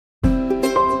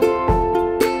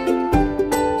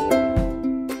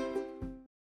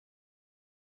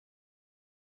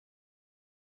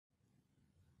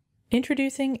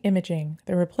Introducing imaging,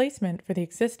 the replacement for the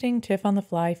existing TIFF on the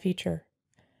fly feature.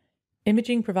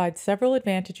 Imaging provides several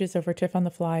advantages over TIFF on the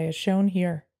fly as shown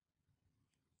here.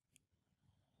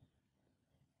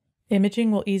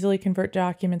 Imaging will easily convert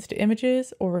documents to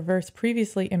images or reverse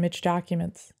previously imaged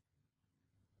documents.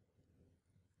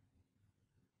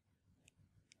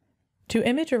 To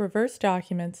image or reverse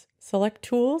documents, select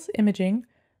Tools, Imaging,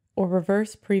 or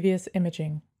Reverse Previous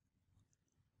Imaging.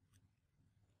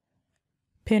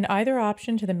 Pin either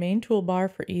option to the main toolbar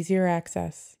for easier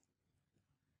access.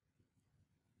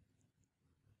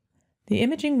 The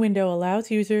imaging window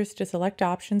allows users to select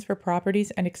options for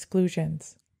properties and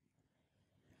exclusions.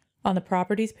 On the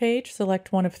Properties page,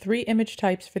 select one of 3 image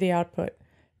types for the output: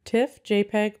 TIFF,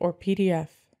 JPEG, or PDF.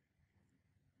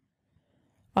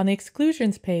 On the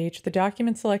Exclusions page, the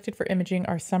documents selected for imaging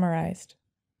are summarized.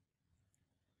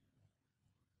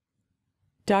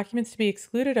 Documents to be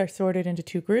excluded are sorted into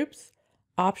 2 groups: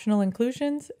 optional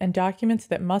inclusions and documents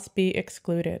that must be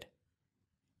excluded.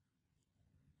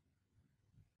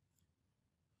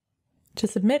 To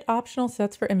submit optional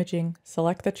sets for imaging,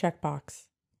 select the checkbox.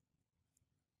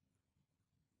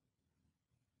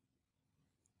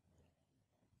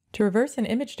 To reverse an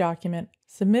image document,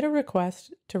 submit a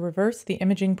request to reverse the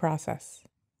imaging process.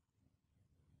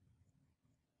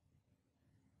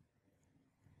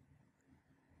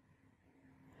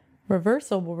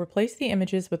 Reversal will replace the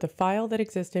images with the file that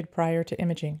existed prior to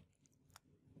imaging.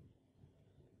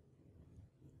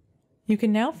 You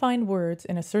can now find words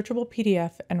in a searchable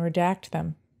PDF and redact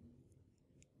them.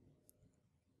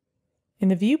 In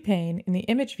the View pane in the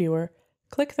Image Viewer,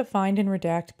 click the Find and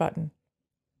Redact button.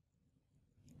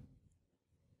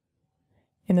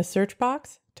 In the search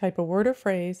box, type a word or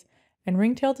phrase, and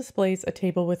Ringtail displays a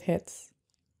table with hits.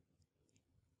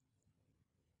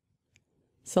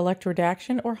 Select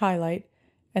Redaction or Highlight,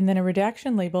 and then a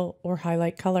redaction label or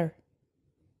highlight color.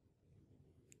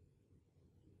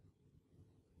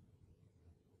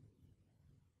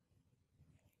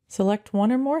 Select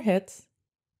one or more hits,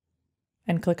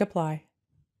 and click Apply.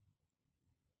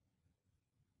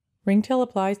 Ringtail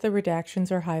applies the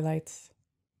redactions or highlights.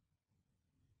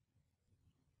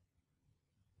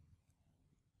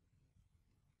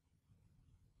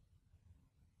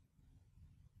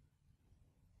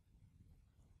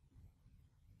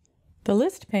 The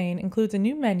List pane includes a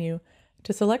new menu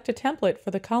to select a template for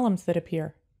the columns that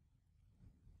appear.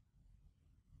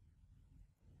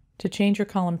 To change your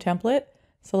column template,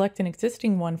 select an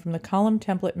existing one from the Column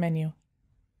Template menu.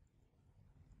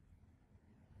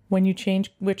 When you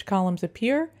change which columns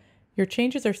appear, your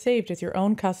changes are saved as your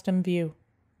own custom view.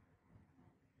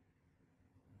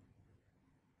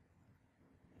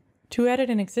 To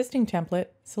edit an existing template,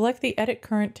 select the Edit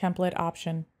Current Template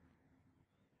option.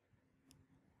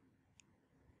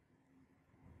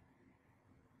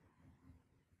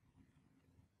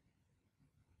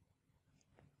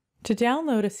 To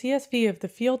download a CSV of the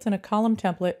fields in a column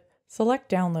template, select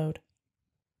Download.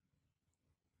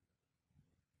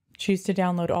 Choose to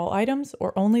download all items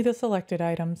or only the selected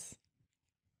items.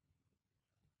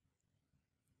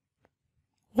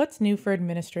 What's new for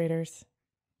administrators?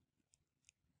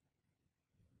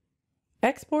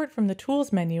 Export from the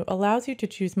Tools menu allows you to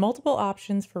choose multiple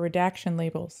options for redaction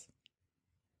labels.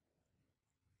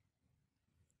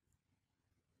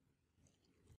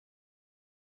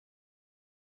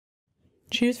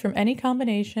 Choose from any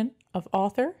combination of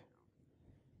author,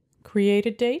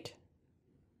 created date,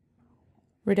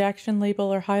 redaction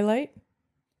label or highlight,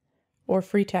 or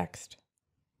free text.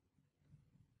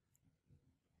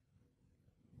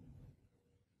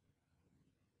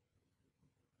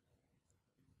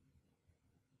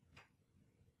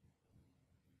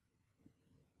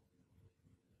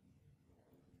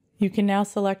 You can now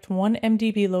select one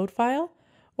MDB load file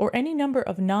or any number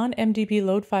of non-MDB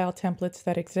load file templates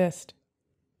that exist.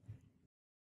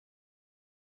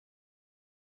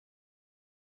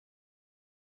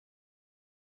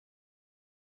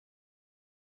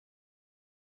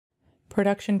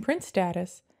 Production print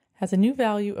status has a new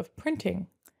value of printing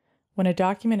when a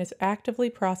document is actively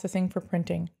processing for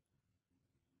printing.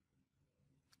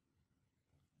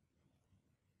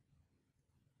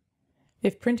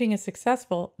 If printing is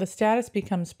successful, the status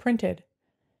becomes printed.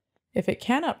 If it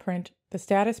cannot print, the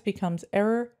status becomes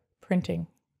error printing.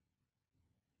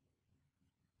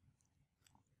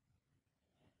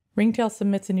 Ringtail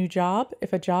submits a new job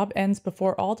if a job ends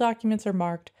before all documents are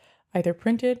marked either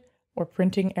printed or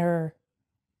printing error.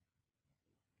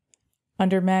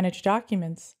 Under Manage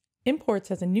Documents, Imports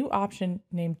has a new option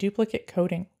named Duplicate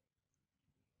Coding.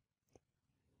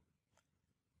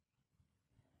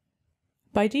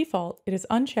 By default, it is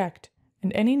unchecked,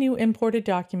 and any new imported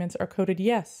documents are coded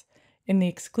Yes in the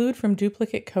Exclude from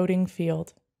Duplicate Coding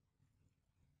field.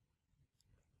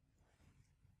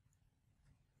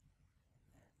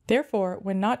 Therefore,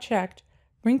 when not checked,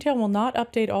 Ringtail will not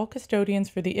update all custodians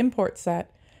for the import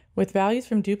set with values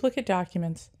from duplicate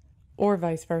documents, or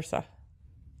vice versa.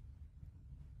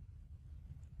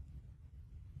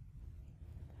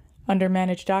 Under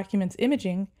Manage Documents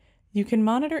Imaging, you can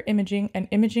monitor imaging and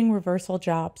imaging reversal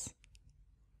jobs.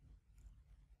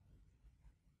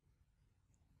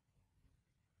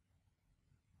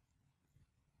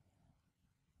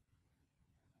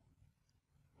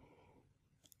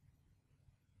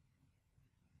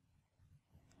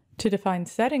 To define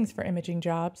settings for imaging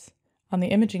jobs, on the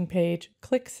imaging page,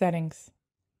 click Settings.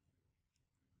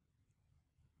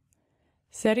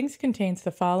 Settings contains the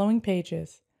following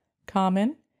pages: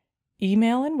 Common,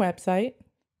 Email and Website,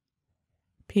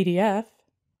 PDF,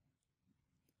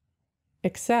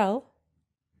 Excel,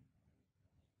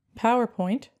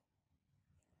 PowerPoint,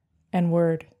 and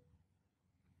Word.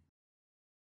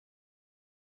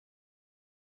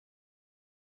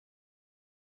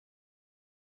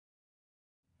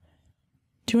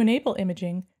 To enable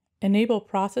imaging, enable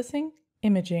Processing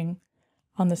Imaging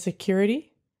on the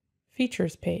Security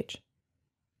Features page.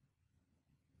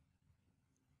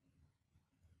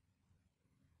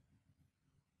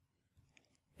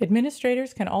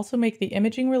 Administrators can also make the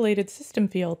imaging-related system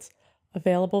fields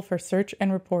available for search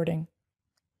and reporting.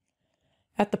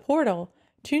 At the portal,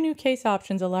 2 new case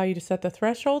options allow you to set the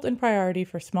threshold and priority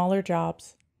for smaller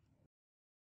jobs.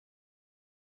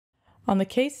 On the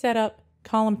Case Setup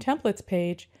Column Templates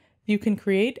page, you can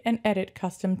create and edit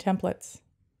custom templates.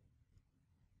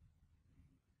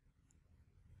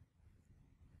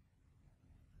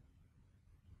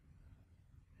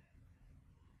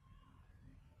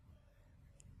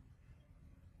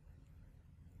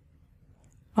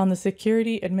 On the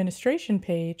Security Administration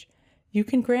page, you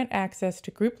can grant access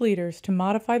to group leaders to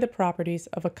modify the properties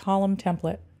of a column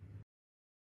template.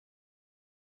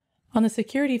 On the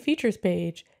Security Features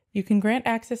page, you can grant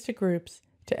access to groups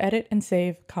to edit and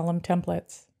save column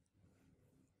templates.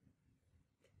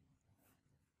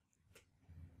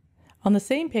 On the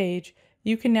same page,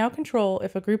 you can now control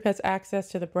if a group has access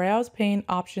to the Browse Pane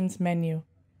Options menu.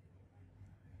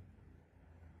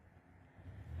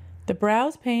 The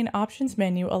Browse Pane Options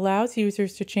menu allows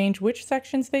users to change which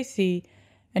sections they see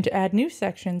and to add new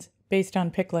sections based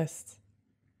on pick lists.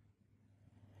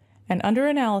 And under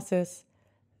Analysis,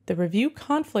 the Review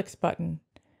Conflicts button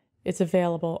is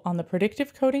available on the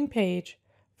Predictive Coding page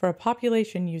for a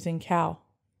population using Cal.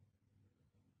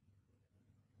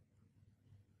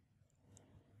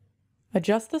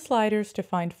 Adjust the sliders to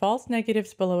find false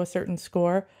negatives below a certain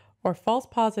score or false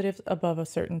positives above a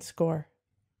certain score.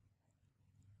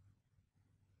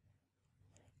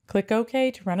 Click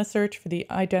OK to run a search for the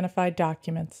identified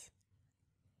documents.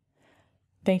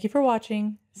 Thank you for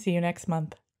watching. See you next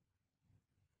month.